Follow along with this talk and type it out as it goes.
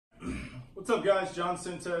What's up, guys? John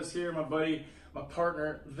Sintez here, my buddy, my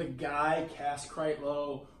partner, the guy, Cass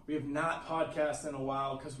Kreitlow. We have not podcasted in a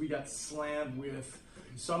while because we got slammed with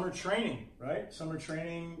summer training, right? Summer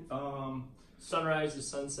training. Sunrise to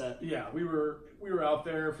sunset. Yeah, we were out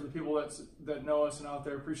there. For the people that know us and out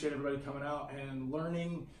there, appreciate everybody coming out and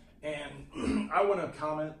learning. And I want to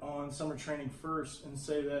comment on summer training first and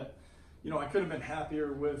say that, I couldn't have been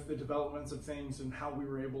happier with the developments of things and how we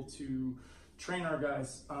were able to train our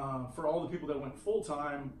guys. For all the people that went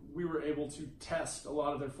full-time, we were able to test a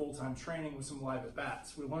lot of their full-time training with some live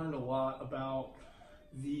at-bats. We learned a lot about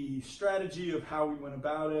the strategy of how we went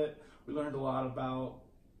about it. We learned a lot about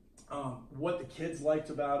what the kids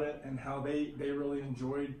liked about it and how they really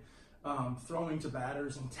enjoyed throwing to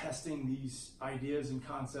batters and testing these ideas and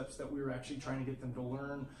concepts that we were actually trying to get them to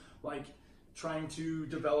learn, like trying to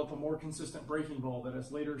develop a more consistent breaking ball that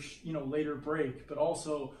has later break, but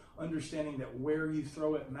also understanding that where you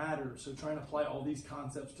throw it matters. So trying to apply all these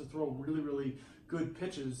concepts to throw really, really good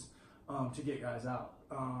pitches to get guys out.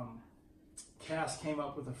 Cass came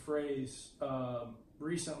up with a phrase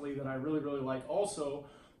recently that I really, really like also,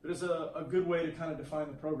 but it's a good way to kind of define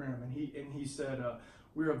the program. And he said,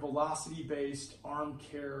 we're a velocity-based arm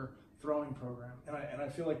care throwing program. And I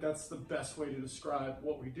feel like that's the best way to describe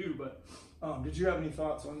what we do. But did you have any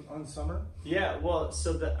thoughts on summer? Yeah, well,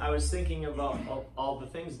 I was thinking about all the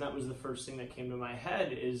things, and that was the first thing that came to my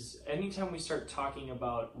head is anytime we start talking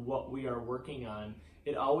about what we are working on,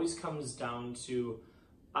 it always comes down to,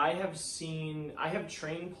 I have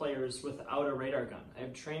trained players without a radar gun. I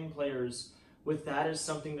have trained players with that as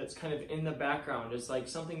something that's kind of in the background. It's like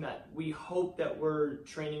something that we hope that we're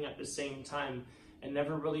training at the same time and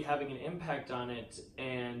never really having an impact on it.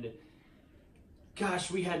 And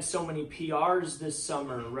gosh, we had so many PRs this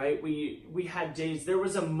summer, right? We had days, there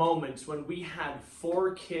was a moment when we had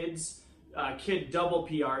 4 kids, kid double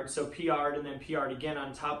PR'd, so PR'd and then PR'd again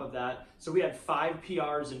on top of that. So we had 5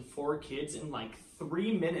 PRs and 4 kids in like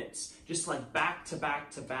 3 minutes, just like back to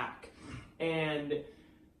back to back. And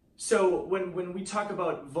so when we talk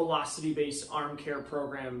about velocity-based arm care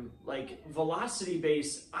program, like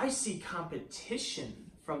velocity-based, I see competition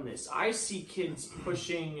from this. I see kids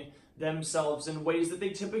pushing themselves in ways that they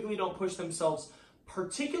typically don't push themselves,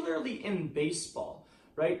 particularly in baseball,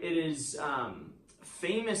 right? It is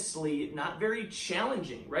famously not very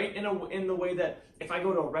challenging, right? In the way that if I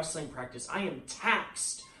go to a wrestling practice, I am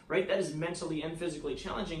taxed, right? That is mentally and physically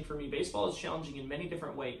challenging for me. Baseball is challenging in many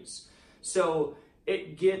different ways. So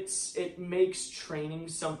it makes training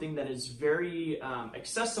something that is very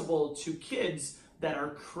accessible to kids that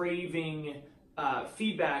are craving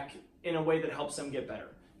feedback in a way that helps them get better.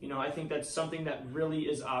 I think that's something that really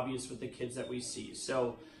is obvious with the kids that we see.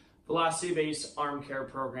 So velocity-based arm care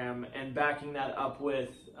program, and backing that up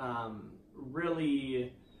with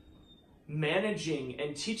really managing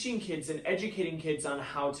and teaching kids and educating kids on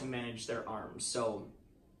how to manage their arms. So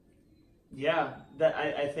yeah,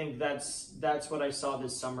 I think that's what I saw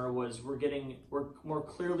this summer was we're more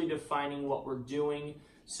clearly defining what we're doing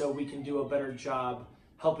so we can do a better job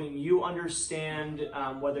helping you understand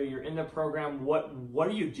whether you're in the program, what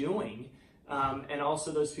are you doing, and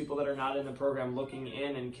also those people that are not in the program looking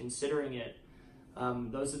in and considering it.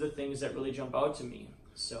 Those are the things that really jump out to me.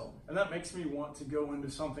 So, and that makes me want to go into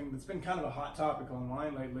something that's been kind of a hot topic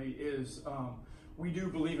online lately is we do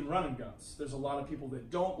believe in run and guns. There's a lot of people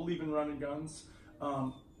that don't believe in run and guns.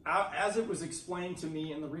 As it was explained to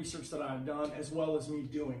me in the research that I've done, as well as me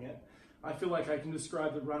doing it, I feel like I can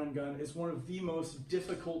describe the run and gun as one of the most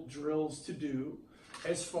difficult drills to do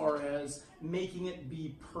as far as making it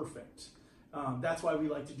be perfect. That's why we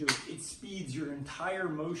like to do it. It speeds your entire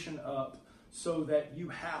motion up so that you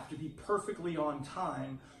have to be perfectly on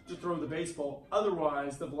time to throw the baseball.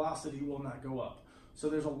 Otherwise, the velocity will not go up. So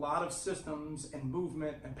there's a lot of systems and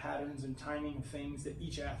movement and patterns and timing and things that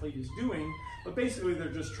each athlete is doing, but basically they're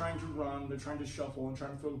just trying to run, they're trying to shuffle and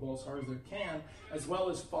trying to throw the ball as hard as they can, as well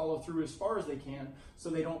as follow through as far as they can so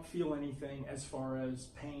they don't feel anything as far as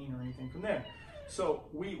pain or anything from there. So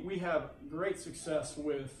we have great success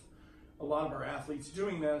with a lot of our athletes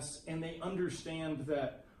doing this, and they understand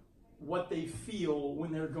that what they feel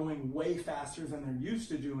when they're going way faster than they're used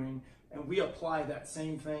to doing, and we apply that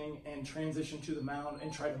same thing and transition to the mound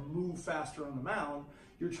and try to move faster on the mound.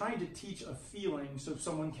 You're trying to teach a feeling so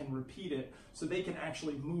someone can repeat it so they can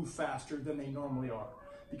actually move faster than they normally are,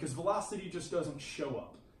 because velocity just doesn't show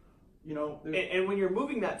up. And when you're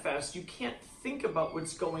moving that fast, you can't think about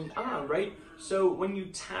what's going on, right? So when you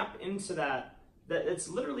tap into that it's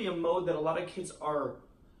literally a mode that a lot of kids are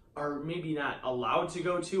maybe not allowed to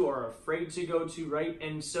go to or afraid to go to, right?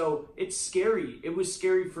 And so it's scary. It was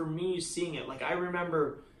scary for me seeing it. Like I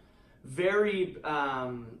remember very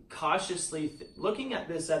cautiously looking at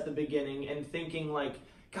this at the beginning and thinking like,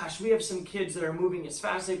 gosh, we have some kids that are moving as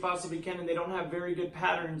fast as they possibly can and they don't have very good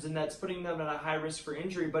patterns and that's putting them at a high risk for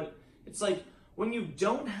injury. But it's like, when you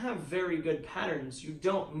don't have very good patterns, you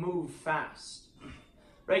don't move fast,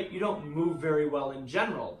 right? You don't move very well in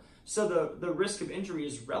general. So the risk of injury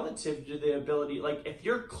is relative to the ability, like if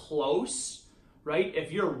you're close, right?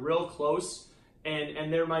 If you're real close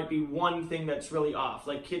and there might be one thing that's really off,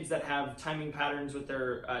 like kids that have timing patterns with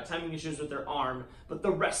their, timing issues with their arm, but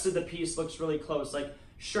the rest of the piece looks really close. Like,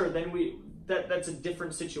 sure, then that's a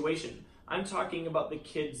different situation. I'm talking about the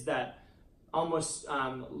kids that almost,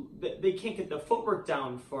 they can't get the footwork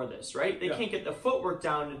down for this, right? They can't get the footwork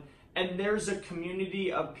down and there's a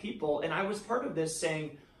community of people, and I was part of this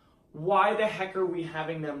saying, why the heck are we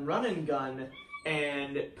having them run and gun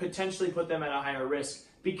and potentially put them at a higher risk?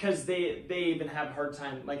 Because they even have a hard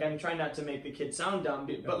time, like I'm trying not to make the kid sound dumb,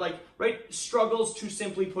 but like, right, struggles to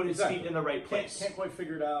simply put his feet in the right place. Can't quite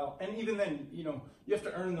figure it out. And even then, you know, you have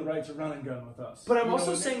to earn the right to run and gun with us. But I'm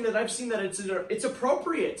also saying that I've seen that it's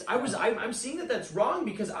appropriate. I'm seeing that that's wrong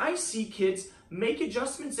because I see kids make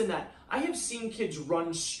adjustments in that. I have seen kids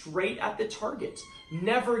run straight at the target,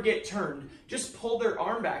 never get turned, just pull their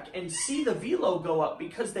arm back and see the velo go up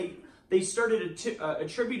because they started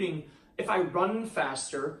attributing, if I run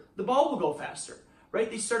faster, the ball will go faster, right?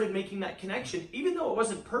 They started making that connection. Even though it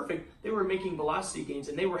wasn't perfect, they were making velocity gains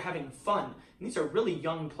and they were having fun. And these are really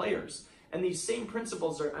young players. And these same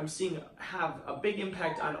principles I'm seeing have a big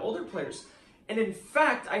impact on older players. And in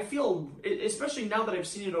fact, I feel, especially now that I've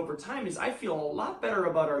seen it over time, is I feel a lot better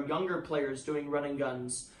about our younger players doing run and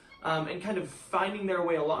guns and kind of finding their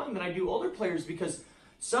way along than I do older players, because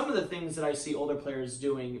some of the things that I see older players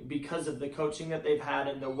doing because of the coaching that they've had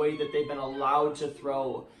and the way that they've been allowed to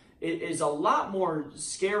throw, it is a lot more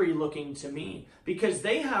scary looking to me, because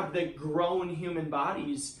they have the grown human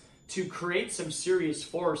bodies to create some serious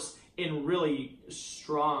force in really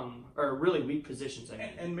strong or really weak positions. I mean.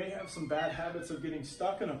 And may have some bad habits of getting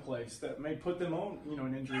stuck in a place that may put them on, you know,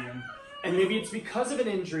 an injury. And maybe it's because of an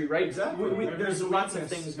injury, right? Exactly. There's lots of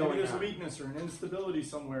things going on. Maybe there's a weakness or an instability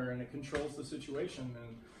somewhere, and it controls the situation.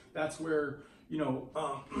 And that's where, you know,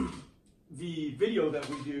 the video that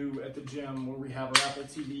we do at the gym, where we have our Apple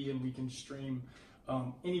TV and we can stream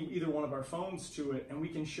either one of our phones to it, and we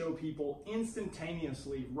can show people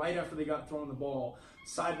instantaneously, right after they got thrown the ball,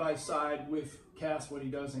 side by side with Cass, what he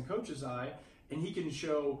does in Coach's Eye, and he can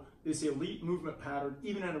show this elite movement pattern,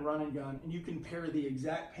 even in a run and gun, and you can pair the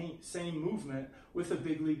exact same movement with a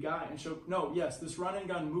big league guy and show, no, yes, this run and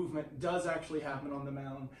gun movement does actually happen on the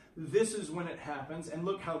mound. This is when it happens, and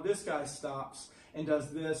look how this guy stops and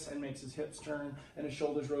does this and makes his hips turn and his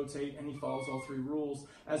shoulders rotate and he follows all three rules,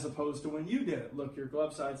 as opposed to when you did it. Look, your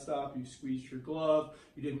glove side stop, you squeezed your glove,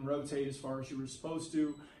 you didn't rotate as far as you were supposed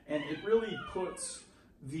to, and it really puts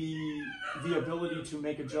the ability to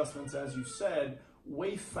make adjustments, as you said,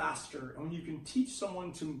 way faster. And when you can teach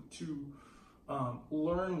someone to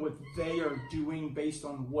learn what they are doing based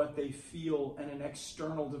on what they feel and an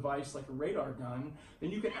external device like a radar gun,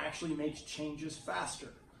 then you can actually make changes faster.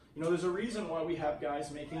 You know, there's a reason why we have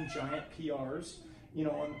guys making giant PRs, you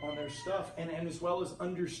know, on their stuff, and as well as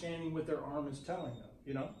understanding what their arm is telling them,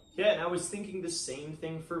 you know? Yeah, and I was thinking the same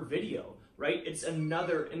thing for video, right? It's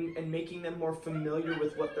another, and making them more familiar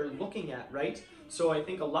with what they're looking at, right? So I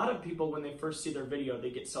think a lot of people, when they first see their video, they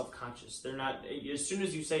get self-conscious. They're not, as soon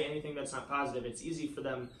as you say anything that's not positive, it's easy for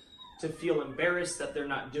them to feel embarrassed that they're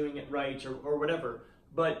not doing it right or whatever.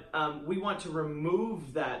 But we want to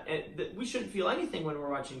remove that. We shouldn't feel anything when we're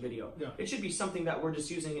watching video. Yeah. It should be something that we're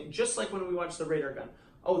just using it, just like when we watch the radar gun.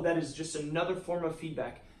 Oh, that is just another form of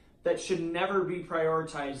feedback that should never be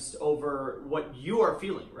prioritized over what you are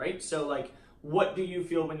feeling, right? So like, what do you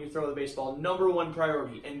feel when you throw the baseball? Number one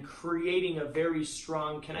priority, and creating a very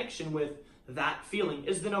strong connection with that feeling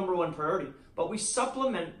is the number one priority. But we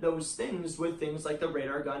supplement those things with things like the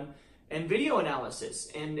radar gun and video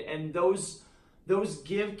analysis, and those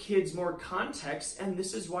give kids more context. And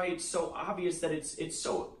this is why it's so obvious that it's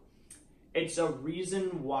a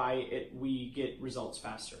reason why we get results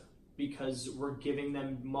faster, because we're giving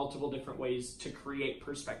them multiple different ways to create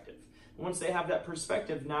perspective. Once they have that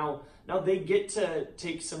perspective, now they get to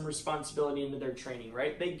take some responsibility into their training,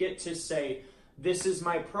 right? They get to say, this is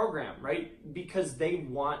my program, right? Because they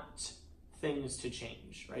want things to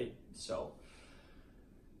change, right? So,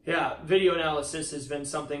 yeah, video analysis has been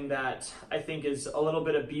something that I think is a little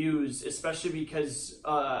bit abused, especially because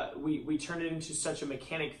we turn it into such a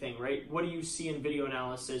mechanic thing, right? What do you see in video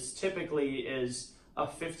analysis typically is a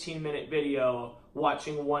 15-minute video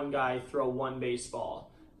watching one guy throw one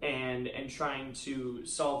baseball. and trying to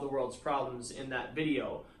solve the world's problems in that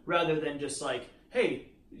video, rather than just like, hey,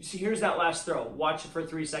 see, here's that last throw, watch it for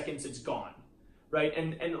 3 seconds, it's gone, right?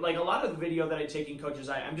 And like a lot of the video that I take in Coach's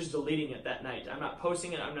Eye, I'm just deleting it that night. I'm not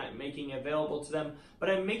posting it, I'm not making it available to them, but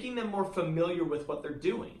I'm making them more familiar with what they're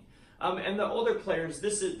doing. And the older players,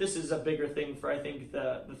 this is a bigger thing for, I think,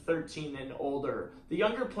 the 13 and older. The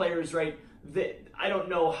younger players, right, I don't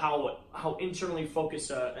know how internally focused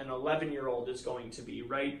an 11-year-old is going to be,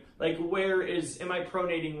 right? Like, am I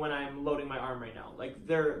pronating when I'm loading my arm right now? Like,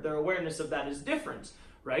 their awareness of that is different,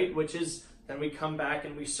 right? Which is, then we come back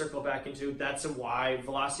and we circle back into, that's why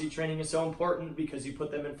velocity training is so important, because you put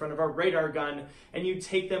them in front of a radar gun and you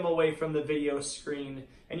take them away from the video screen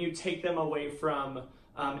and you take them away from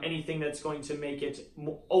anything that's going to make it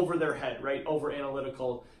over their head, right? Over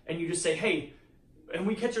analytical. And you just say, hey, and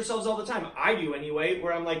we catch ourselves all the time. I do anyway,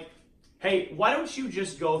 where I'm like, hey, why don't you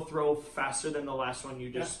just go throw faster than the last one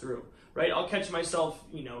you just threw, right? I'll catch myself,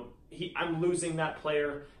 I'm losing that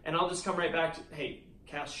player, and I'll just come right back to, hey,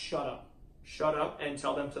 Cass, shut up, and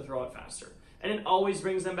tell them to throw it faster. And it always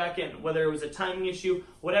brings them back in. Whether it was a timing issue,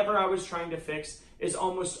 whatever I was trying to fix is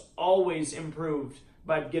almost always improved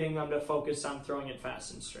by getting them to focus on throwing it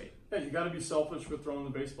fast and straight. Yeah, you got to be selfish with throwing the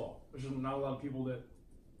baseball. There's not a lot of people that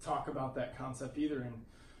talk about that concept either, and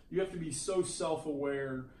you have to be so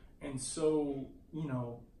self-aware and so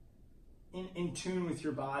in tune with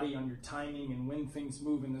your body on your timing and when things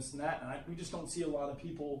move and this and that. And we just don't see a lot of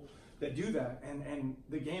people that do that. And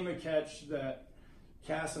the game of catch that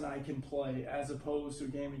Cass and I can play, as opposed to a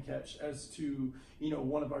game of catch as to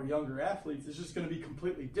one of our younger athletes, is just going to be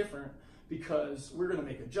completely different, because we're going to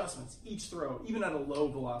make adjustments each throw, even at a low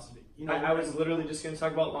velocity. I was literally just going to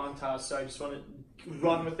talk about long toss, so I just want to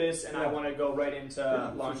run with this, and I want to go right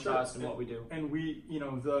into long toss and what we do. And we,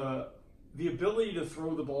 the ability to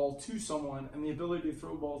throw the ball to someone and the ability to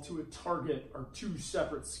throw the ball to a target are two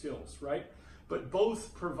separate skills, right? But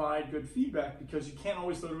both provide good feedback, because you can't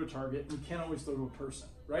always throw to a target and you can't always throw to a person,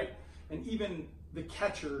 right? And even the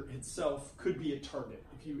catcher itself could be a target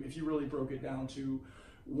if you really broke it down to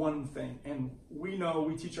one thing. And we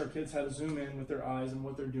teach our kids how to zoom in with their eyes and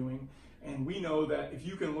what they're doing. And we know that if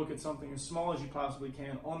you can look at something as small as you possibly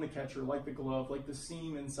can on the catcher, like the glove, like the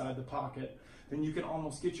seam inside the pocket, then you can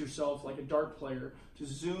almost get yourself, like a dart player, to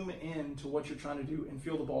zoom in to what you're trying to do and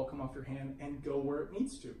feel the ball come off your hand and go where it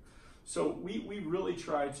needs to. So we really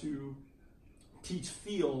try to teach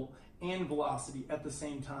feel and velocity at the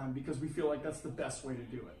same time, because we feel like that's the best way to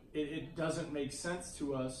do it. It doesn't make sense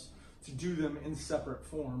to us to do them in separate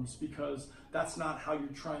forms, because that's not how you're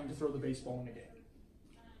trying to throw the baseball in a game.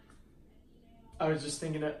 I was just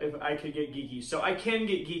thinking if I could get geeky. So I can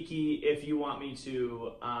get geeky if you want me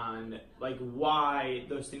to, on like why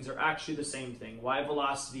those things are actually the same thing. Why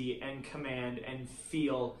velocity and command and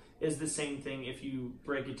feel is the same thing if you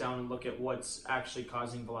break it down and look at what's actually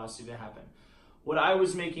causing velocity to happen. What I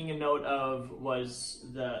was making a note of was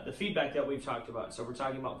the feedback that we've talked about. So we're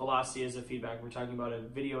talking about velocity as a feedback. We're talking about a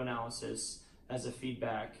video analysis as a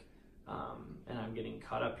feedback. And I'm getting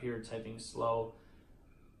caught up here typing slow.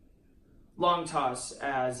 Long toss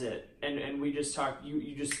as it. And we just talked,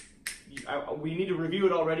 we need to review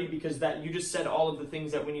it already, because that you just said all of the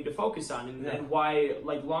things that we need to focus on. And why,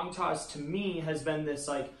 like, long toss to me has been this,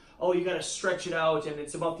 like, oh, you got to stretch it out, and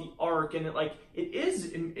it's about the arc, and I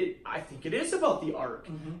think it is about the arc,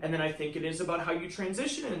 and then I think it is about how you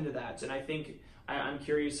transition into that, and I think I'm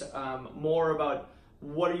curious more about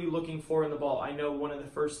what are you looking for in the ball. I know one of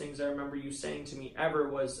the first things I remember you saying to me ever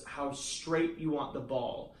was how straight you want the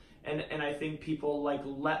ball, and I think people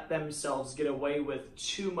let themselves get away with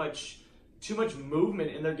too much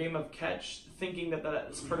movement in their game of catch, thinking that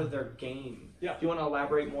that's part of their game. Yeah. Do you want to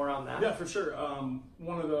elaborate more on that? Yeah, for sure.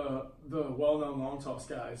 One of the well-known long toss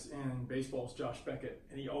guys in baseball is Josh Beckett,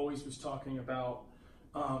 and he always was talking about,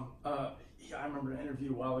 I remember an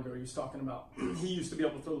interview a while ago, he was talking about he used to be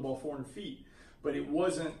able to throw the ball 400 feet, but it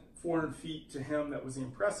wasn't 400 feet to him that was the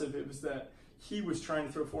impressive. It was that he was trying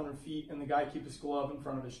to throw 400 feet and the guy keep his glove in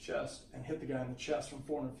front of his chest and hit the guy in the chest from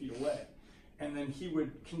 400 feet away. And then he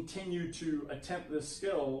would continue to attempt this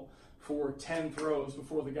skill for 10 throws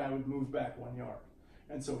before the guy would move back 1 yard.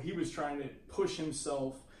 And so he was trying to push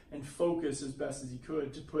himself and focus as best as he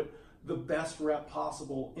could to put the best rep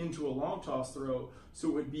possible into a long toss throw, so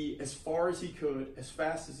it would be as far as he could, as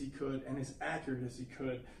fast as he could, and as accurate as he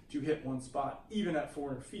could to hit one spot, even at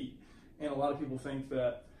 400 feet. And a lot of people think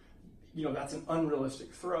that that's an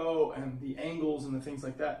unrealistic throw, and the angles and the things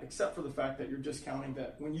like that, except for the fact that you're discounting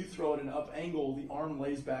that when you throw at an up angle, the arm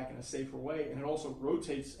lays back in a safer way, and it also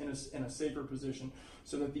rotates in a safer position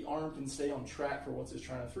so that the arm can stay on track for what's it's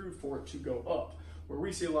trying to throw for it to go up. Where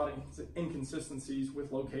we see a lot of inconsistencies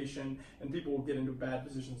with location and people will get into bad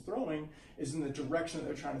positions throwing is in the direction that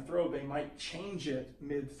they're trying to throw. They might change it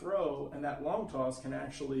mid-throw, and that long toss can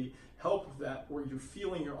actually help with that, where you're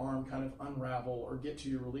feeling your arm kind of unravel or get to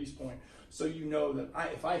your release point. So you know that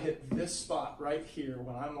if I hit this spot right here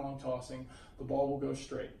when I'm long tossing, the ball will go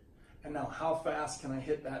straight. And now how fast can I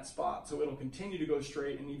hit that spot so it'll continue to go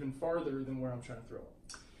straight and even farther than where I'm trying to throw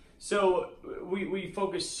it? So we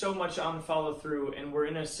focus so much on follow through, and we're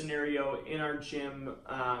in a scenario in our gym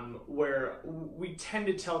where we tend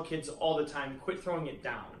to tell kids all the time, quit throwing it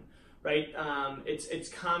down, right? It's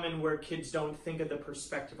common where kids don't think of the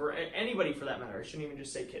perspective, or anybody for that matter, I shouldn't even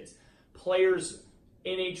just say kids, players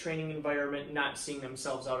in a training environment not seeing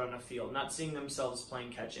themselves out on a field, not seeing themselves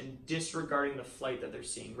playing catch, and disregarding the flight that they're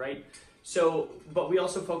seeing, right? So, but we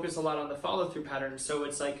also focus a lot on the follow-through pattern. So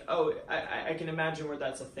it's like, oh, I can imagine where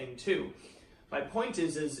that's a thing too. My point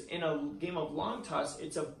is in a game of long toss,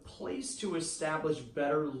 it's a place to establish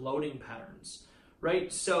better loading patterns,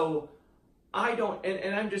 right? So I don't,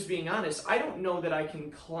 and I'm just being honest, I don't know that I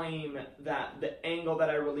can claim that the angle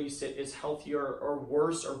that I release it is healthier or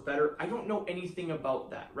worse or better. I don't know anything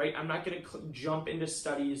about that, right? I'm not going to jump into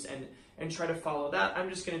studies and try to follow that.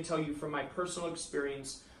 I'm just going to tell you from my personal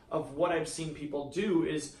experience of what I've seen people do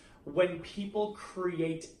is when people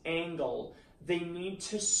create angle, they need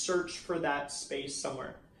to search for that space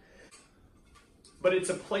somewhere. But it's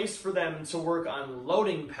a place for them to work on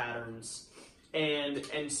loading patterns. And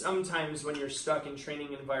sometimes when you're stuck in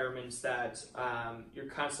training environments that you're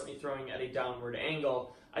constantly throwing at a downward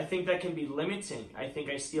angle, I think that can be limiting. I think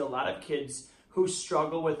I see a lot of kids who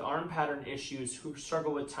struggle with arm pattern issues, who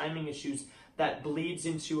struggle with timing issues, that bleeds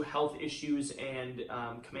into health issues and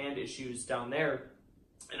command issues down there,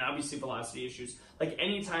 and obviously velocity issues. Like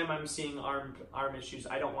anytime I'm seeing arm issues,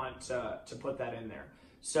 I don't want to put that in there.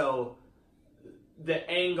 So the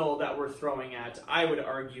angle that we're throwing at, I would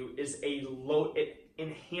argue, is it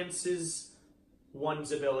enhances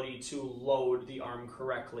one's ability to load the arm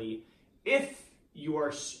correctly if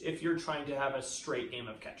you're trying to have a straight game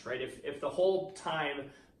of catch, right? If the whole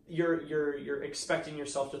time you're expecting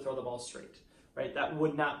yourself to throw the ball straight, right? That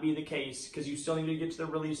would not be the case because you still need to get to the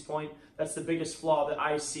release point. That's the biggest flaw that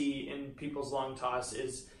I see in people's long toss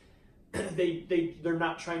is they're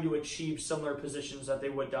not trying to achieve similar positions that they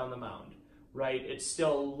would down the mound, right? It's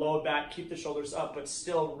still load back, keep the shoulders up, but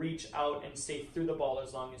still reach out and stay through the ball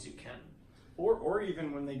as long as you can. Or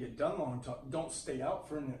even when they get done long toss, don't stay out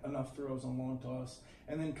for enough throws on long toss,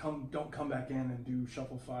 and then don't come back in and do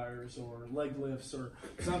shuffle fires or leg lifts or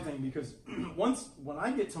something, because when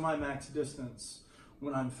I get to my max distance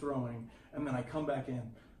when I'm throwing, and then I come back in,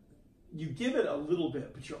 you give it a little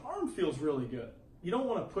bit, but your arm feels really good. You don't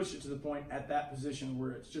want to push it to the point at that position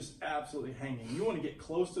where it's just absolutely hanging. You want to get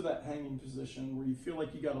close to that hanging position where you feel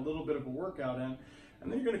like you got a little bit of a workout in,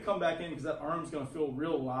 and then you're going to come back in because that arm's going to feel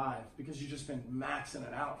real live because you've just been maxing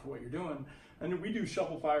it out for what you're doing. And we do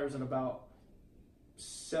shuffle fires at about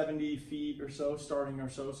 70 feet or so, starting or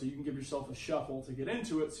so you can give yourself a shuffle to get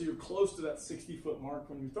into it so you're close to that 60-foot mark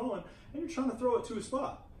when you're throwing, and you're trying to throw it to a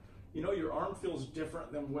spot. You know, your arm feels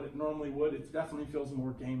different than what it normally would. It definitely feels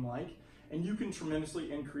more game-like. And you can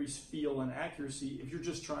tremendously increase feel and accuracy if you're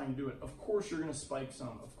just trying to do it. Of course you're going to spike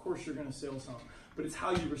some. Of course you're going to sail some. But it's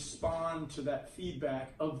how you respond to that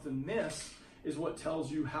feedback of the miss is what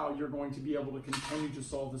tells you how you're going to be able to continue to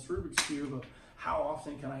solve this Rubik's Cube of how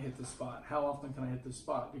often can I hit this spot? How often can I hit this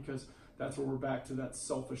spot? Because that's where we're back to that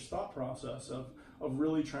selfish thought process of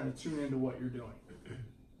really trying to tune into what you're doing.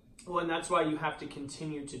 Well, and that's why you have to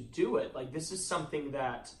continue to do it. Like, this is something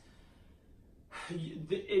that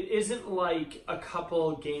it isn't like a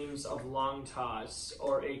couple games of long toss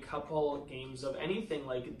or a couple games of anything.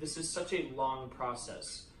 Like, this is such a long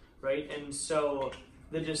process, right? And so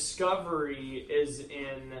the discovery is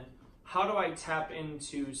in how do I tap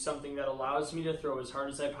into something that allows me to throw as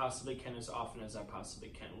hard as I possibly can, as often as I possibly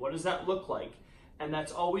can? What does that look like? And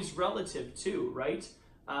that's always relative too, right?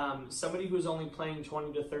 Somebody who's only playing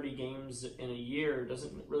 20 to 30 games in a year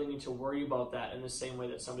doesn't really need to worry about that in the same way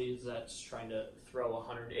that somebody that's trying to throw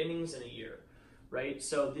 100 innings in a year, right?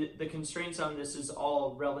 So the constraints on this is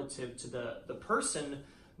all relative to the person,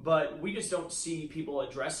 but we just don't see people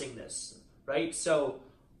addressing this, right? So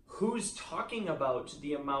who's talking about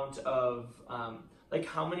the amount of, like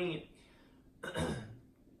how many...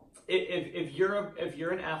 If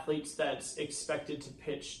you're an athlete that's expected to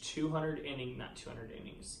pitch 200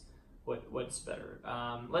 innings, what's better?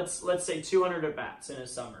 Let's say 200 at bats in a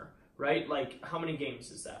summer, right? Like how many games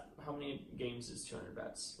is that? How many games is 200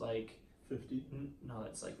 bats? Like 50? No,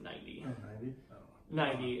 that's like 90. Oh, 90? Oh.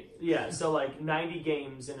 90, yeah. So like 90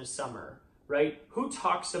 games in a summer, right? Who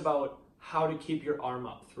talks about how to keep your arm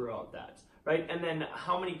up throughout that, right? And then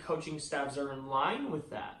how many coaching staffs are in line with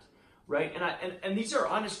that, right? And these are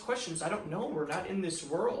honest questions. I don't know. We're not in this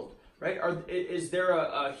world, right? Is there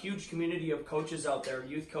a huge community of coaches out there,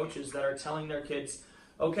 youth coaches, that are telling their kids,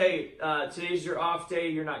 okay, today's your off day,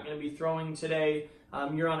 you're not going to be throwing today,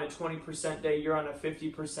 you're on a 20% day, you're on a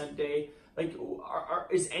 50% day. Like,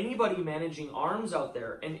 is anybody managing arms out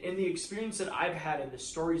there? And in the experience that I've had and the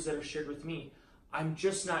stories that are shared with me, I'm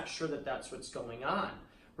just not sure that that's what's going on,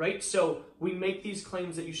 right? So we make these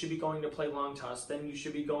claims that you should be going to play long toss, then you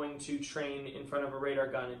should be going to train in front of a radar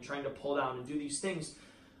gun and trying to pull down and do these things.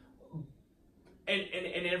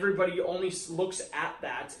 And everybody only looks at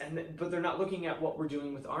that, but they're not looking at what we're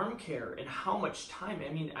doing with arm care and how much time.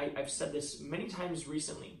 I mean, I've said this many times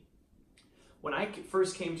recently. When I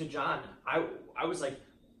first came to John, I was like,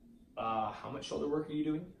 how much shoulder work are you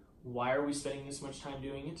doing? Why are we spending this much time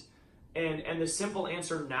doing it? And the simple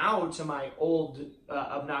answer now to my old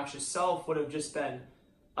obnoxious self would have just been,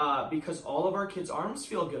 because all of our kids' arms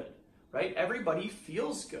feel good, right? Everybody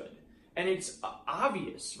feels good. And it's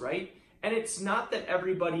obvious, right? And it's not that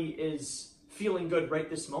everybody is feeling good right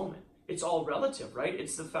this moment. It's all relative, right?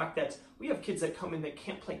 It's the fact that we have kids that come in that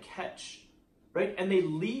can't play catch, right? And they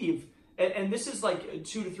leave, and this is like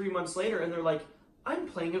 2 to 3 months later, and they're like, I'm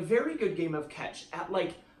playing a very good game of catch at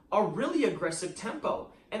like a really aggressive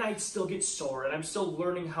tempo, and I still get sore, and I'm still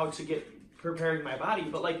learning how to get preparing my body.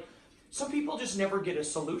 But like, some people just never get a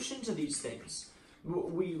solution to these things.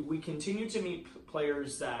 We continue to meet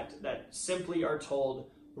players that simply are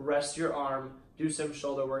told, rest your arm, do some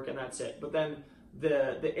shoulder work, and that's it. But then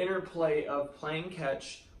the interplay of playing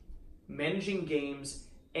catch, managing games,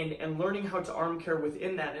 and learning how to arm care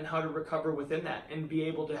within that and how to recover within that and be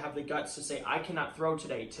able to have the guts to say, I cannot throw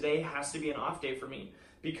today. Today has to be an off day for me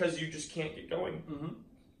because you just can't get going. Mm-hmm.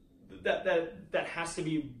 That has to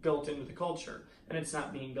be built into the culture, and it's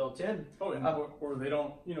not being built in. Oh, and or they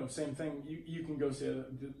don't, same thing. You can go say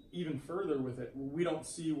even further with it. We don't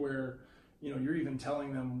see where, you're even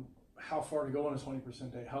telling them how far to go on a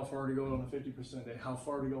 20% day, how far to go on a 50% day, how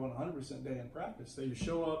far to go on a 100% day in practice. They just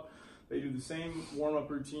show up, they do the same warm-up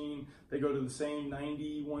routine, they go to the same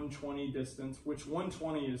 90, 120 distance, which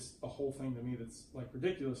 120 is a whole thing to me that's like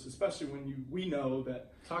ridiculous, especially when we know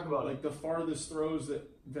that talk about like the farthest throws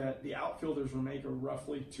that the outfielders will make are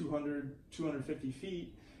roughly 200, 250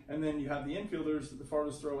 feet. And then you have the infielders, the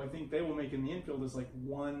farthest throw I think they will make in the infield is like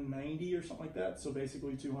 190 or something like that, so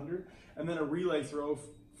basically 200. And then a relay throw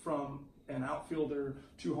from an outfielder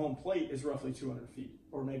to home plate is roughly 200 feet,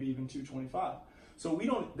 or maybe even 225. So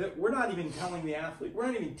we're not even telling the athlete, we're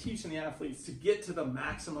not even teaching the athletes to get to the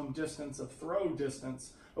maximum distance of throw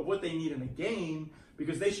distance of what they need in a game,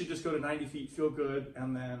 because they should just go to 90 feet, feel good,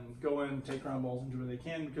 and then go in, take ground balls, and do what they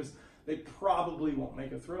can, because they probably won't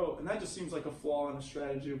make a throw. And that just seems like a flaw in the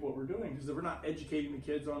strategy of what we're doing, because if we're not educating the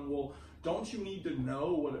kids on, well, don't you need to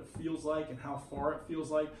know what it feels like and how far it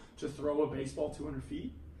feels like to throw a baseball 200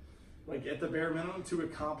 feet? Like at the bare minimum to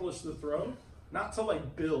accomplish the throw? Not to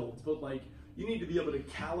like build, but like you need to be able to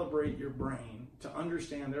calibrate your brain to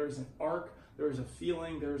understand there is an arc, there is a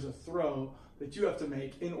feeling, there is a throw that you have to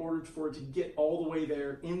make in order for it to get all the way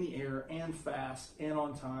there in the air and fast and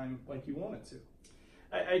on time like you want it to.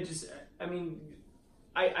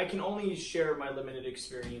 I can only share my limited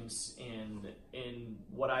experience in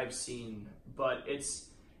what I've seen, but it's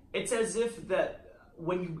as if that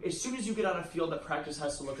as soon as you get on a field, that practice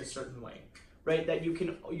has to look a certain way, right? That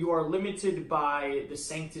you are limited by the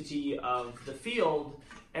sanctity of the field,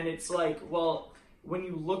 and it's like, well, when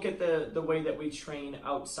you look at the way that we train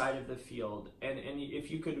outside of the field, and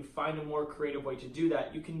if you could find a more creative way to do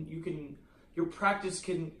that, your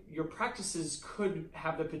practices could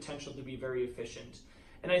have the potential to be very efficient.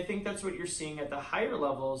 And I think that's what you're seeing at the higher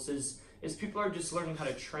levels is people are just learning how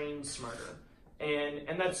to train smarter. And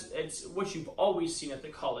it's what you've always seen at the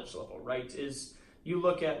college level, right? Is you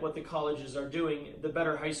look at what the colleges are doing, the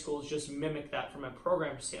better high schools just mimic that from a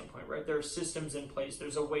program standpoint, right? There are systems in place.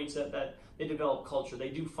 There's a way that they develop culture. They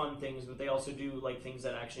do fun things, but they also do like things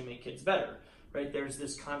that actually make kids better, right? There's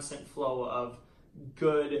this constant flow of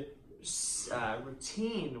good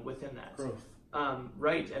routine within that. Growth.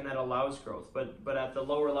 Right, and that allows growth. But at the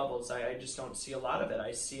lower levels, I just don't see a lot of it.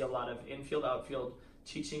 I see a lot of infield, outfield,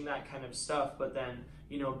 teaching that kind of stuff, but then,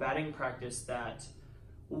 batting practice that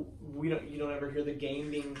you don't ever hear the game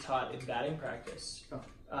being taught in batting practice.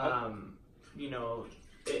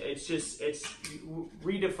 It's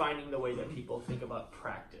redefining the way that people think about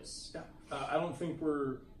practice. Yeah. I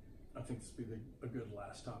think this would be a good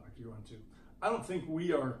last topic to go into. I don't think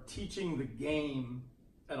we are teaching the game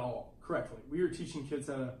at all correctly. We are teaching kids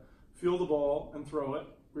how to feel the ball and throw it.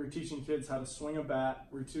 We were teaching kids how to swing a bat.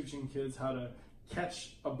 We were teaching kids how to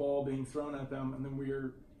catch a ball being thrown at them, and then we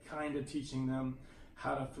were kind of teaching them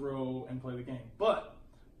how to throw and play the game. But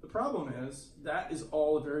the problem is that is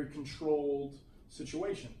all a very controlled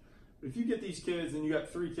situation. But if you get these kids and you got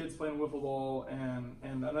 3 kids playing wiffle ball and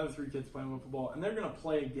another 3 kids playing wiffle ball, and they're going to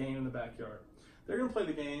play a game in the backyard. They're going to play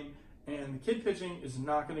the game, and the kid pitching is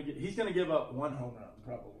not going to he's going to give up 1 home run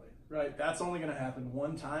probably, right? That's only going to happen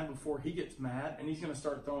one time before he gets mad, and he's going to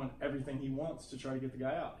start throwing everything he wants to try to get the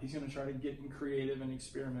guy out. He's going to try to get creative and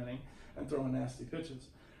experimenting and throwing nasty pitches.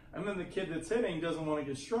 And then the kid that's hitting doesn't want to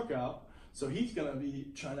get struck out, so he's going to be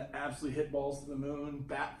trying to absolutely hit balls to the moon,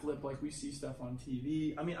 bat flip like we see stuff on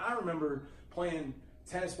TV. I mean, I remember playing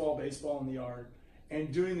tennis ball, baseball in the yard,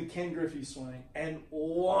 and doing the Ken Griffey swing and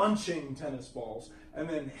launching tennis balls and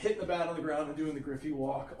then hitting the bat on the ground and doing the Griffey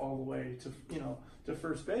walk all the way to, to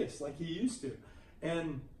first base like he used to.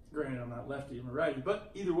 And granted, I'm not lefty, I'm a righty,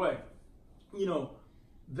 but either way,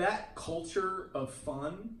 that culture of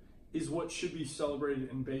fun is what should be celebrated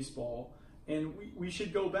in baseball. And we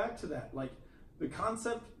should go back to that. Like, the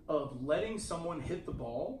concept of letting someone hit the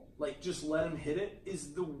ball, like just let them hit it,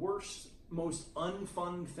 is the worst, most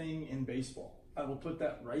unfun thing in baseball. I will put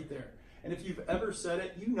that right there. And if you've ever said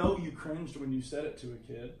it, you cringed when you said it to a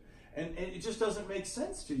kid. And it just doesn't make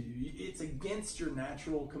sense to you. It's against your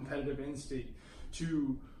natural competitive instinct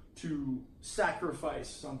to sacrifice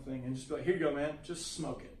something and just be like, here you go, man, just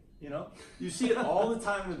smoke it. You see it all the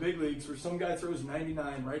time in the big leagues where some guy throws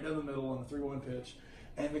 99 right down the middle on a 3-1 pitch,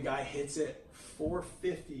 and the guy hits it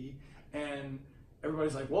 450, and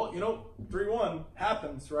everybody's like, well, 3-1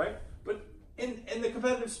 happens, right? But in the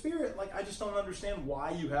competitive spirit, like, I just don't understand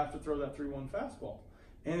why you have to throw that 3-1 fastball.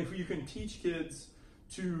 And if you can teach kids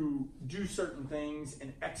to do certain things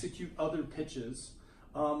and execute other pitches,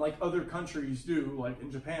 like other countries do, like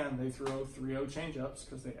in Japan, they throw 3-0 changeups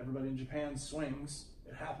because everybody in Japan swings.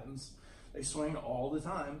 It happens. They swing all the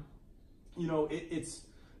time.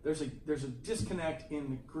 There's a disconnect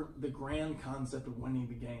in the grand concept of winning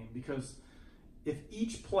the game, because if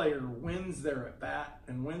each player wins their at bat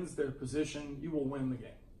and wins their position, you will win the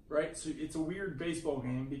game, right? So it's a weird baseball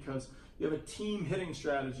game because you have a team hitting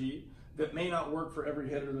strategy that may not work for every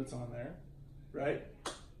hitter that's on there, right?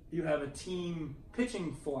 You have a team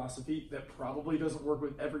pitching philosophy that probably doesn't work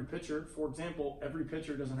with every pitcher. For example, every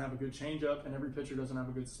pitcher doesn't have a good changeup and every pitcher doesn't have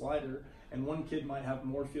a good slider. And one kid might have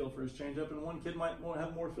more feel for his changeup and one kid might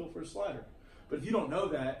have more feel for his slider. But if you don't know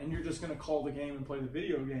that and you're just going to call the game and play the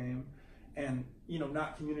video game and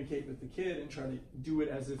not communicate with the kid and try to do it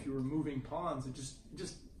as if you were moving pawns, it just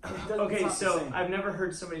okay. So I've never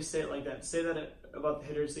heard somebody say it like that. Say that about the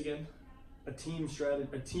hitters again. A team strategy,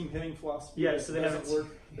 a team hitting philosophy. Yeah, so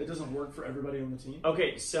it doesn't work for everybody on the team.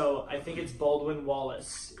 Okay, so I think it's Baldwin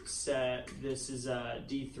Wallace said, this is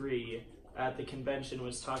D3 at the convention,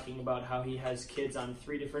 was talking about how he has kids on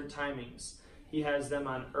 3 different timings. He has them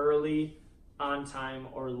on early, on time,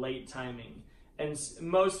 or late timing. And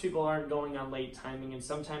most people aren't going on late timing, and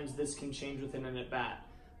sometimes this can change within an at-bat.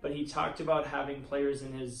 But he talked about having players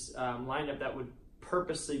in his lineup that would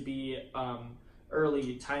purposely be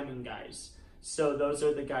early timing guys. So those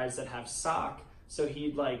are the guys that have sock. So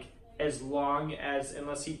he'd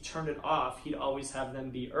unless he turned it off, he'd always have them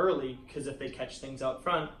be early, because if they catch things out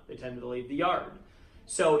front, they tend to leave the yard.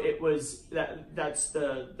 So it was that's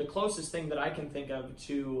the closest thing that I can think of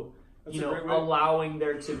to allowing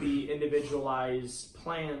there to be individualized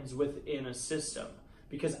plans within a system.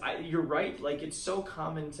 Because you're right, like, it's so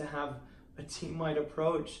common to have a team-wide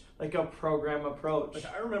approach, like a program approach. Like,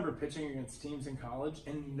 I remember pitching against teams in college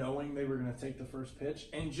and knowing they were going to take the first pitch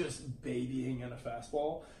and just babying in a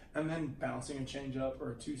fastball and then bouncing a changeup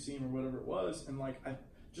or a 2-seam or whatever it was, and I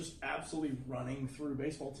just absolutely running through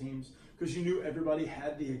baseball teams because you knew everybody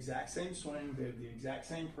had the exact same swing, they had the exact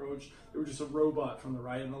same approach. They were just a robot from the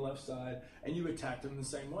right and the left side, and you attacked them the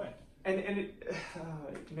same way. And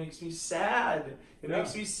it makes me sad. It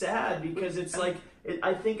makes me sad because it's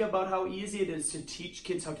I think about how easy it is to teach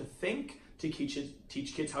kids how to think, to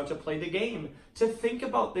teach kids how to play the game, to think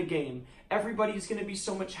about the game. Everybody's going to be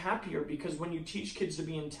so much happier because when you teach kids to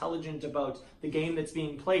be intelligent about the game that's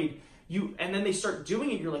being played, and then they start doing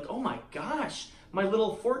it, you're like, oh my gosh, my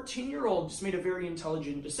little 14-year-old just made a very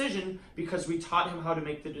intelligent decision because we taught him how to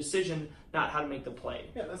make the decision, not how to make the play.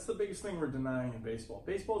 Yeah, that's the biggest thing we're denying in baseball.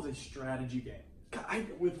 Baseball is a strategy game.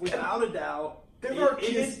 Without a doubt,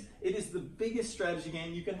 it is the biggest strategy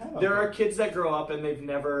game you can have. There are kids that grow up and they've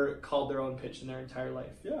never called their own pitch in their entire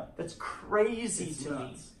life. Yeah. That's crazy to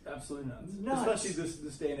me. Absolutely nuts. Especially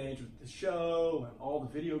this day and age with the show and all the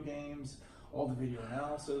video games. all the video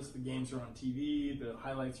analysis. The games are on TV. The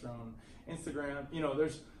highlights are on Instagram.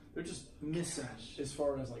 They're just missing as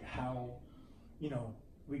far as like how,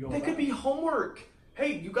 we go. That could be homework.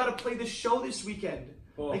 Hey, you got to play the show this weekend.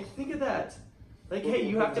 Oh. Like, think of that. Like, hey,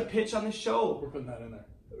 you have to pitch on the show. We're putting that in there.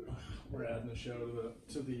 We're adding the show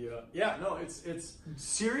to the yeah, no, it's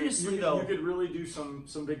seriously you though. You could really do some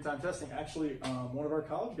big time testing. Actually, one of our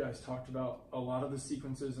college guys talked about a lot of the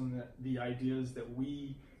sequences and the ideas that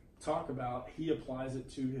we talk about. He applies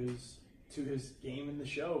it to his game in the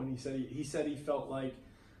show, and he said he felt like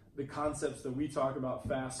the concepts that we talk about,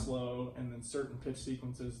 fast, slow, and then certain pitch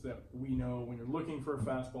sequences that we know when you're looking for a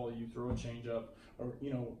fastball, you throw a changeup, or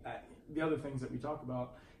the other things that we talk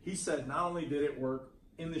about. He said not only did it work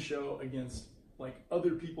in the show against like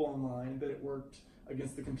other people online, that it worked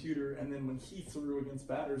against the computer, and then when he threw against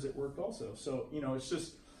batters, it worked also. So it's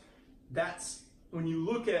just, that's when you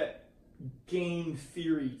look at game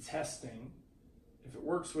theory testing, if it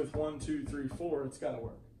works with 1, 2, 3, 4, it's got to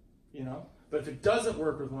work, But if it doesn't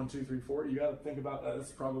work with 1, 2, 3, 4, you got to think about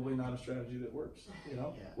that's probably not a strategy that works. Yeah.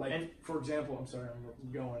 Like, for example, I'm sorry,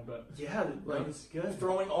 I'm going, but yeah, like that's good.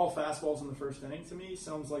 throwing all fastballs in the first inning to me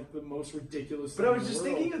sounds like the most ridiculous. But thing I was in the just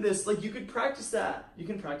world. thinking of this. Like, you could practice that. You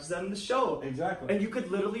can practice that in the show. Exactly. And you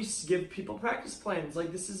could literally give people practice plans.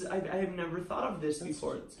 Like, this is I have never thought of this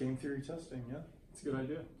before. It's game theory testing. Yeah, it's a good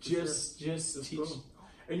idea. Just teach. Boom.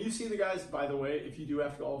 And you see the guys, by the way, if you do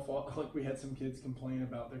have to all fall, like we had some kids complain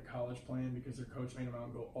about their college plan because their coach made them out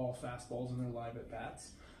and go all fastballs in their live at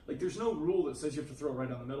bats. Like, there's no rule that says you have to throw right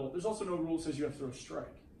down the middle. There's also no rule that says you have to throw a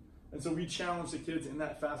strike. And so we challenge the kids in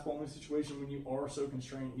that fastball only situation when you are so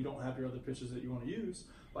constrained, you don't have your other pitches that you want to use.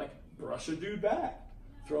 Like, brush a dude back,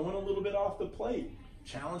 throw in a little bit off the plate,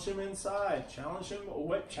 challenge him inside, challenge him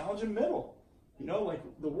away, challenge him middle. Like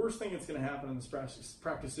the worst thing that's going to happen in this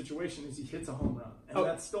practice situation is he hits a home run. And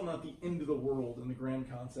that's still not the end of the world in the grand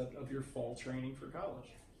concept of your fall training for college.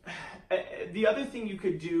 The other thing you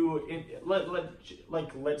could do,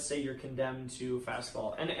 let's say you're condemned to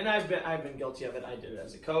fastball, and I've been guilty of it. I did it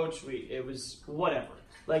as a coach. It was whatever.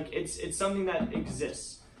 Like, it's something that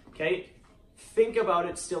exists. Okay, think about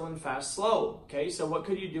it still in fast slow. Okay, so what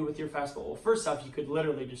could you do with your fastball? Well, first off, you could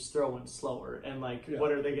literally just throw in slower, and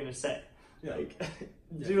what are they going to say? Yeah.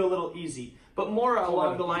 Do a little easy, but more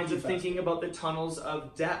along the lines of thinking about the tunnels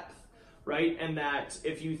of depth, right? And that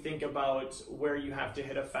if you think about where you have to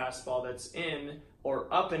hit a fastball that's in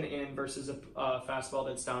or up and in versus a fastball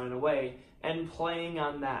that's down and away, and playing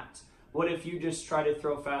on that. What if you just try to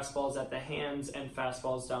throw fastballs at the hands and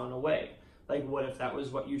fastballs down and away? Like, what if that was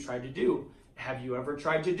what you tried to do? Have you ever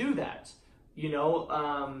tried to do that?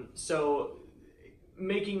 So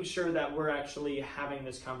making sure that we're actually having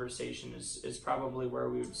this conversation is probably where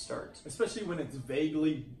we would start. Especially when it's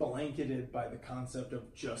vaguely blanketed by the concept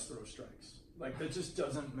of just throw strikes. Like, that just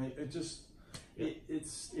doesn't make it. Just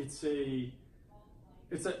it's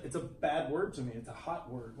a bad word to me. It's a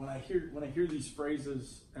hot word. When I hear these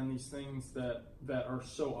phrases and these things that are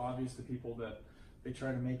so obvious to people that they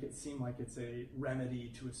try to make it seem like it's a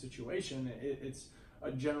remedy to a situation. It's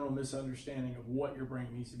a general misunderstanding of what your brain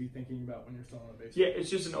needs to be thinking about when you're throwing a baseball. Yeah, it's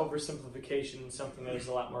just an oversimplification, something that is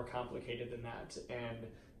a lot more complicated than that, and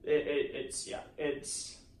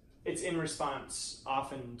it's in response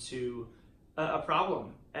often to a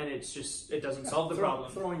problem, and it doesn't solve the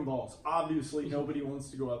problem. Throwing balls. Obviously, nobody wants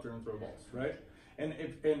to go out there and throw balls, right?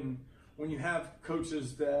 And when you have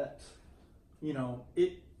coaches that,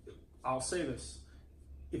 I'll say this: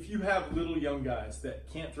 if you have little young guys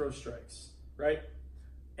that can't throw strikes, right?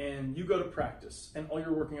 And you go to practice, and all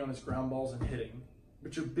you're working on is ground balls and hitting,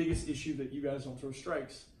 but your biggest issue that you guys don't throw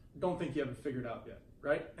strikes, don't think you have it figured out yet,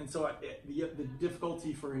 right? And so the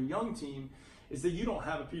difficulty for a young team is that you don't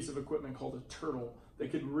have a piece of equipment called a turtle that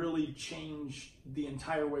could really change the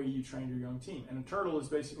entire way you train your young team. And a turtle is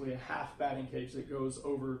basically a half batting cage that goes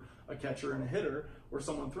over a catcher and a hitter where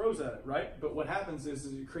someone throws at it, right? But what happens is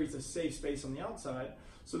it creates a safe space on the outside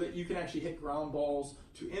so that you can actually hit ground balls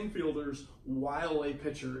to infielders while a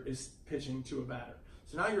pitcher is pitching to a batter.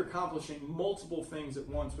 So now you're accomplishing multiple things at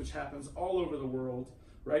once, which happens all over the world,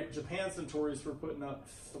 right? Japan's notorious for putting up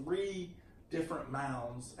 3 different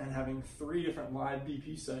mounds and having 3 different live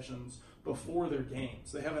BP sessions before their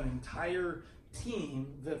games. They have an entire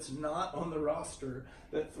team that's not on the roster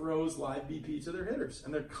that throws live BP to their hitters,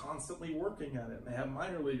 and they're constantly working at it. And they have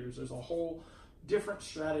minor leaguers. There's a whole different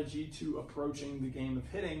strategy to approaching the game of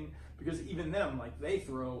hitting, because even them, like, they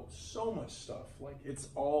throw so much stuff. Like, it's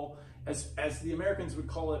all, as the Americans would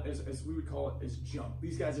call it, as we would call it, as junk.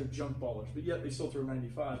 These guys are junk ballers, but yet they still throw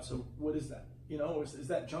 95. So what is that? Is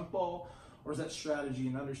that junk ball, Or is that strategy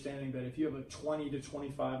and understanding that if you have a 20 to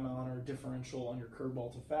 25 mile an hour differential on your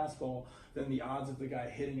curveball to fastball, then the odds of the guy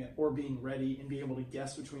hitting it or being ready and being able to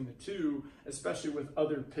guess between the two, especially with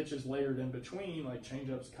other pitches layered in between, like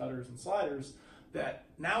changeups, cutters, and sliders, that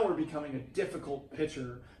now we're becoming a difficult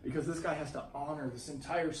pitcher because this guy has to honor this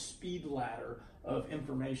entire speed ladder of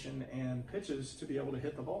information and pitches to be able to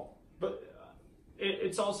hit the ball. But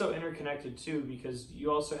it's also interconnected too, because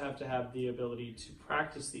you also have to have the ability to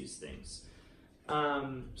practice these things.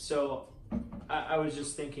 So I was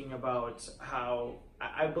just thinking about how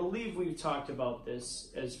I believe we've talked about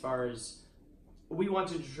this as far as we want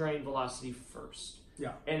to train velocity first.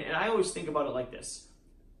 Yeah. And I always think about it like this.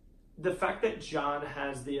 The fact that John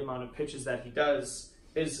has the amount of pitches that he does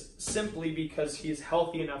is simply because he's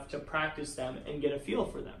healthy enough to practice them and get a feel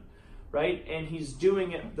for them, right? And he's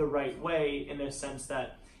doing it the right way in a sense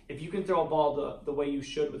that if you can throw a ball the way you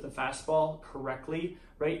should with a fastball correctly,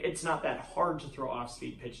 right, it's not that hard to throw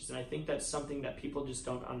off-speed pitches. And I think that's something that people just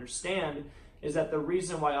don't understand, is that the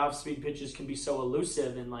reason why off-speed pitches can be so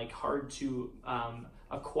elusive and like hard to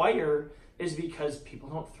acquire is because people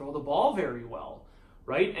don't throw the ball very well,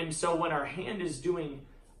 right? And so when our hand is doing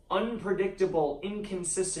unpredictable,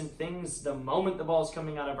 inconsistent things the moment the ball is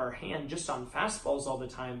coming out of our hand, just on fastballs all the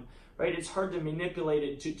time, right? It's hard to manipulate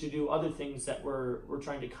it to do other things that we're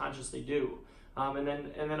trying to consciously do. And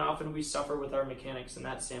then often we suffer with our mechanics in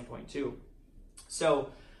that standpoint too. So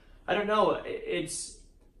I don't know, it's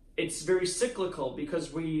very cyclical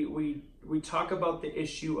because we talk about the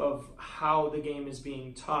issue of how the game is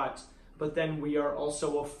being taught, but then we are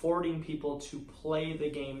also affording people to play the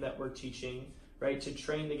game that we're teaching, right? To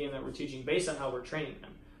train the game that we're teaching based on how we're training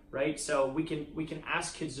them, right? So we can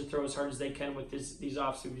ask kids to throw as hard as they can with these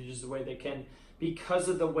off-speed pitches the way they can because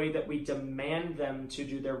of the way that we demand them to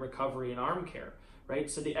do their recovery and arm care, right?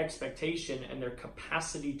 So the expectation and their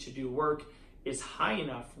capacity to do work is high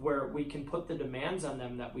enough where we can put the demands on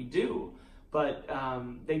them that we do, but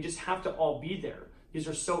they just have to all be there. These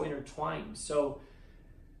are so intertwined. So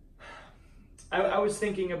I was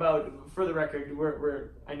thinking about, for the record,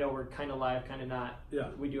 I know we're kind of live, kind of not. Yeah.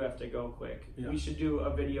 We do have to go quick. Yeah. We should do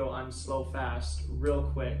a video on slow fast real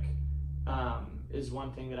quick. Is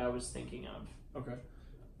one thing that I was thinking of. Okay.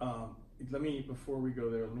 Before we go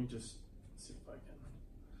there, let me just see if I can.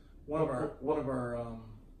 One of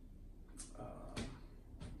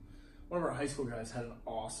our high school guys had an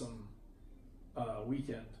awesome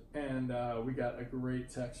weekend, and we got a great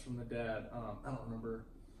text from the dad. I don't remember.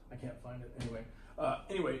 I can't find it anyway.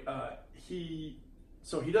 He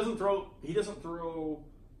doesn't throw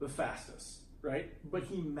the fastest, right? But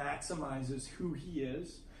he maximizes who he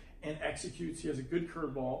is and executes. He has a good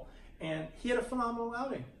curveball, and he had a phenomenal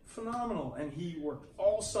outing. Phenomenal. And he worked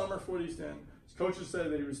all summer for these 10. His coaches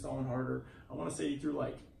said that he was throwing harder. I want to say he threw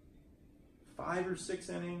like 5 or 6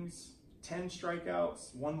 innings, 10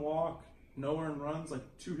 strikeouts, 1 walk, no earned runs, like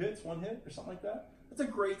 2 hits, 1 hit, or something like that. That's a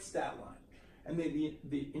great stat line. And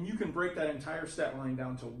and you can break that entire stat line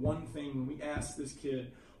down to one thing. When we ask this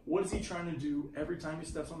kid, what is he trying to do every time he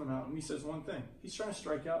steps on the mountain? He says one thing. He's trying to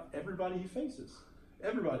strike out everybody he faces.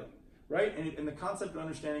 Everybody, right? And the concept of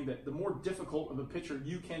understanding that the more difficult of a pitcher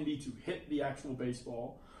you can be to hit the actual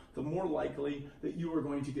baseball, the more likely that you are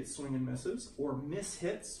going to get swing and misses or miss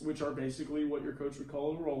hits, which are basically what your coach would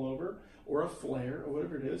call a rollover or a flare or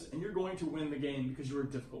whatever it is, and you're going to win the game because you're a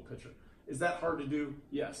difficult pitcher. Is that hard to do?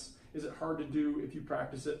 Yes. Is it hard to do if you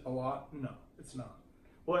practice it a lot? No, it's not.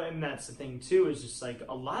 Well, and that's the thing too, is just like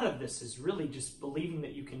a lot of this is really just believing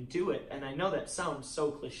that you can do it. And I know that sounds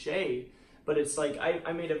so cliche, but it's like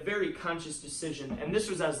I made a very conscious decision, and this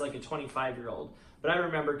was as like a 25-year-old. But I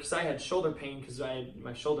remember because I had shoulder pain because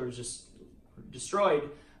my shoulder was just destroyed.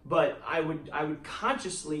 But I would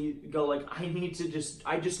consciously go like, I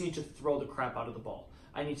just need to throw the crap out of the ball.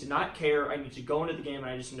 I need to not care. I need to go into the game and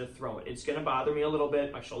I just need to throw it. It's going to bother me a little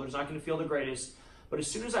bit. My shoulder's not going to feel the greatest. But as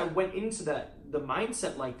soon as I went into the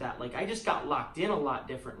mindset like that, like I just got locked in a lot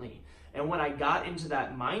differently. And when I got into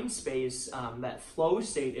that mind space, that flow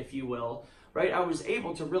state, if you will, right, I was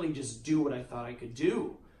able to really just do what I thought I could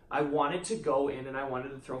do. I wanted to go in and I wanted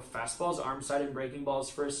to throw fastballs, arm side, and breaking balls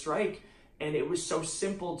for a strike. And it was so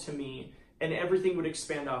simple to me. And everything would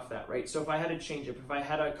expand off that, right? So if I had a changeup, if I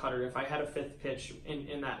had a cutter, if I had a fifth pitch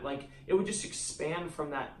in that, like it would just expand from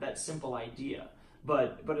that simple idea.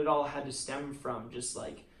 But it all had to stem from just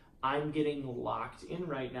like, I'm getting locked in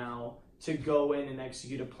right now to go in and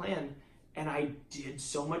execute a plan. And I did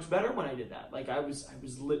so much better when I did that. Like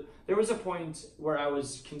there was a point where I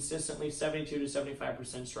was consistently 72 to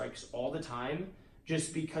 75% strikes all the time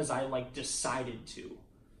just because I like decided to,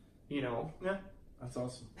 you know? Yeah, that's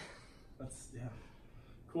awesome. Yeah,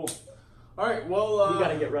 cool. All right, well, we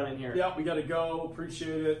got to get running here. Yeah, we got to go.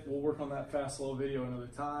 Appreciate it. We'll work on that fast, slow video another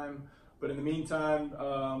time. But in the meantime,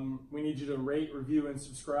 we need you to rate, review, and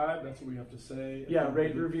subscribe. That's what we have to say. Yeah,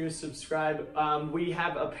 rate, review, subscribe. We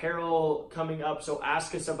have apparel coming up, so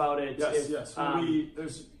ask us about it. Yes.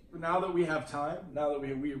 Now that we have time, now that we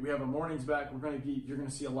have our mornings back, you're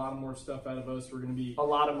gonna see a lot more stuff out of us. We're gonna be a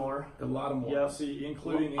lot of more. Yep. See,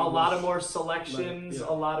 including a lot of more selections, yeah.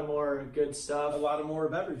 a lot of more good stuff, a lot of more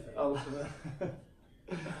of everything.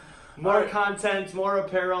 More content, more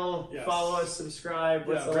apparel. Yes. Follow us, subscribe.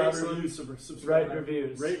 What's the rate, last review, one? subscribe. Rate,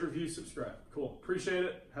 reviews. Rate, review, subscribe. Cool. Appreciate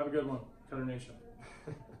it. Have a good one. Cutter Nation.